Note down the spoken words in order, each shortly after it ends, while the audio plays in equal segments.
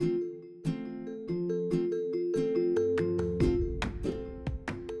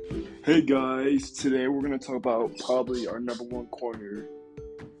Hey guys, today we're going to talk about probably our number one corner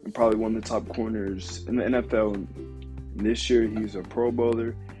and probably one of the top corners in the NFL. And this year he's a Pro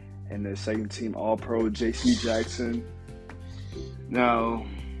Bowler and the second team All Pro, J.C. Jackson. Now,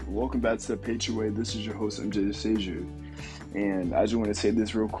 welcome back to the Patriot Way. This is your host, MJ DeSager. And I just want to say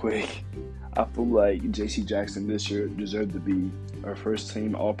this real quick. I feel like J.C. Jackson this year deserved to be our first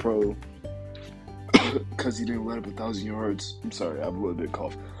team All Pro because he didn't let up 1,000 yards. I'm sorry, I have a little bit of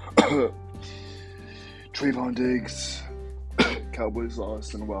cough. Trayvon Diggs, Cowboys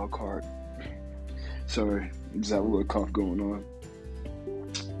lost in a wild card. Sorry, just have a little cough going on.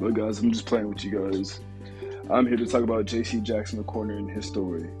 But guys, I'm just playing with you guys. I'm here to talk about J.C. Jackson, the corner, and his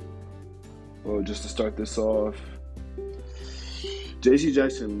story. Well, just to start this off, J.C.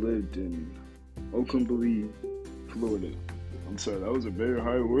 Jackson lived in Oakland, Florida. I'm sorry, that was a very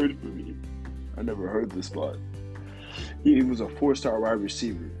hard word for me. I never heard this spot. He was a 4-star wide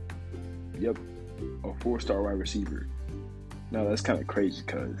receiver. Yep, a 4-star wide receiver. Now that's kind of crazy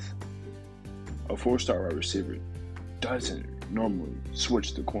because a 4-star wide receiver doesn't normally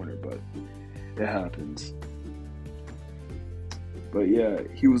switch the corner, but it happens. But yeah,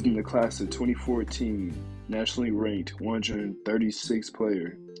 he was in the class of 2014, nationally ranked 136th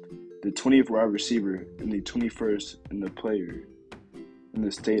player, the 20th wide receiver, and the 21st in the player in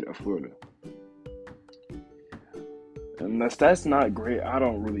the state of Florida. And that's not great. I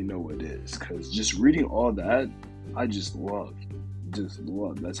don't really know what it is, because just reading all that, I just love.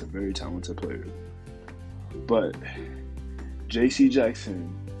 That's a very talented player. But J.C.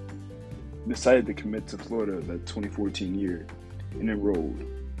 Jackson decided to commit to Florida that 2014 year and enrolled.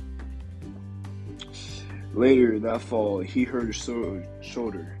 Later that fall, he hurt his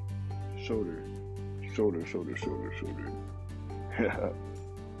shoulder. I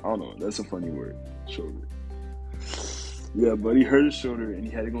don't know. That's a funny word. Shoulder. Yeah, but he hurt his shoulder and he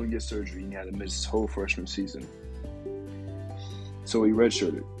had to go and get surgery and he had to miss his whole freshman season. So he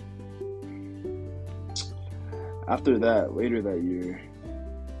redshirted. After that, later that year,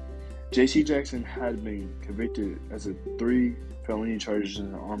 J.C. Jackson had been convicted as a 3 felony charges in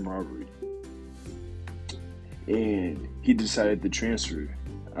an armed robbery. And he decided to transfer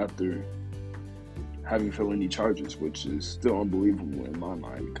after having felony charges, which is still unbelievable in my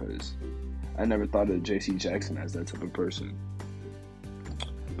mind because I never thought of J.C. Jackson as that type of person.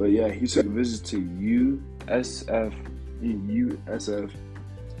 But yeah, he took a visit to USF,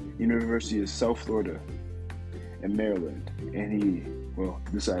 University of South Florida in Maryland, and he,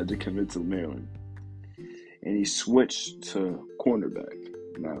 decided to commit to Maryland. And he switched to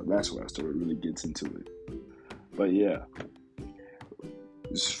cornerback. Now, that's where I started really gets into it. But yeah,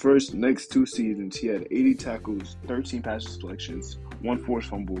 his next 2 seasons, he had 80 tackles, 13 pass deflections, 1 forced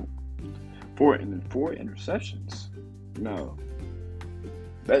fumble, 4 interceptions. Now,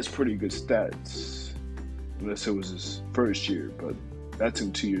 that's pretty good stats, unless it was his first year, but that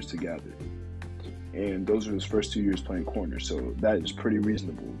took 2 years to gather. And those were his first 2 years playing corner, so that is pretty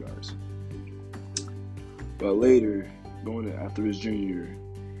reasonable, guys. But later, after his junior year,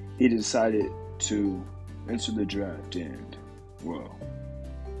 he decided to enter the draft, and,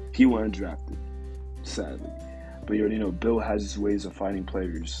 he wasn't drafted, sadly. But you already know Bill has his ways of finding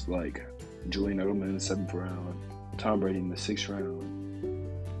players like Julian Edelman in the 7th round, Tom Brady in the 6th round,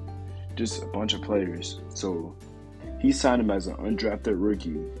 just a bunch of players. So he signed him as an undrafted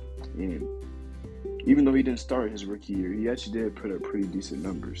rookie, and even though he didn't start his rookie year, he actually did put up pretty decent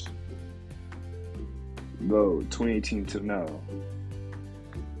numbers. Though 2018 to now,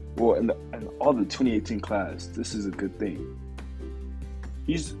 in all the 2018 class, this is a good thing.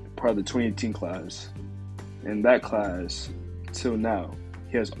 He's part of the 2018 class. In that class, till now,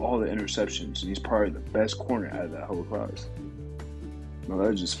 he has all the interceptions, and he's probably the best corner out of that whole class. Now,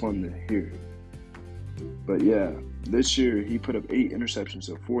 that's just fun to hear. But yeah, this year, he put up 8 interceptions,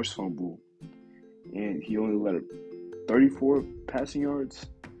 a forced fumble, and he only let up 34 passing yards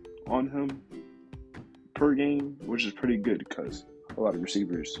on him per game, which is pretty good because a lot of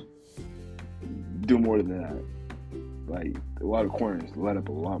receivers do more than that. Like, a lot of corners let up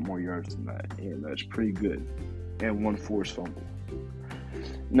a lot more yards than that, and that's pretty good. And 1 forced fumble.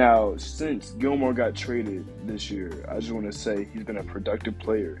 Now, since Gilmore got traded this year, I just want to say he's been a productive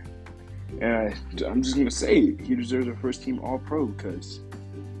player. And I'm just going to say he deserves a first-team All-Pro because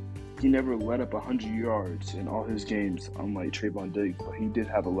he never let up 100 yards in all his games, unlike Trayvon Diggs, but he did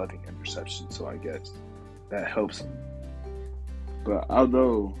have 11 interceptions, so I guess that helps him. But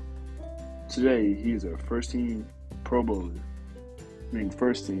although today he's a first-team Pro Bowler,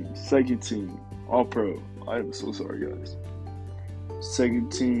 first team, second team, All Pro. I am so sorry, guys.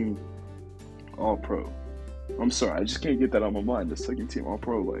 Second team, All Pro. I'm sorry, I just can't get that on my mind. The second team All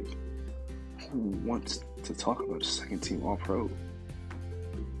Pro, who wants to talk about a second team All Pro?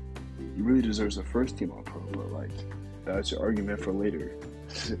 He really deserves a first team All Pro, but like that's your argument for later.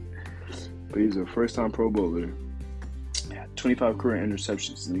 But he's a first time Pro Bowler. Had 25 career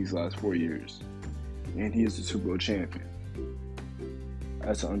interceptions in these last 4 years. And he is the Super Bowl champion.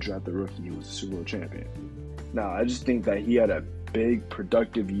 As an undrafted rookie, he was the Super Bowl champion. Now, I just think that he had a big,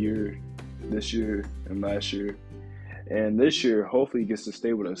 productive year this year and last year. And this year, hopefully he gets to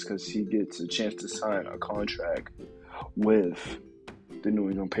stay with us because he gets a chance to sign a contract with the New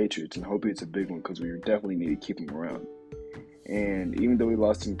England Patriots. And hopefully it's a big one because we definitely need to keep him around. And even though we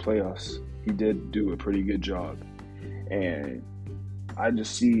lost in the playoffs, he did do a pretty good job. And I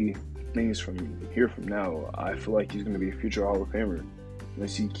just see things from here from now. I feel like he's going to be a future Hall of Famer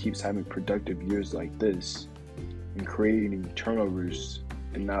unless he keeps having productive years like this and creating turnovers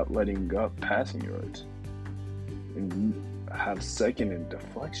and not letting up passing yards and have second and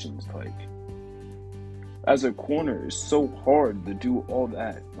deflections. Like, as a corner, it's so hard to do all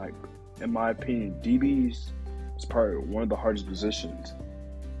that. Like, in my opinion, DBs is probably one of the hardest positions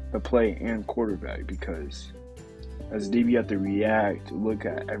to play and quarterback, because as a DB you have to react, look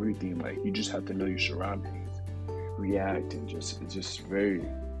at everything. Like, you just have to know your surroundings, react, and it's just very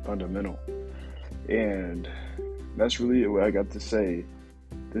fundamental. And that's really what I got to say.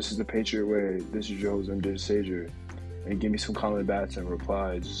 This is the Patriot Way. This is your host, MJ Sager. And give me some comment bats and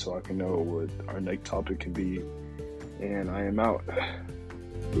replies so I can know what our next topic can be. And I am out.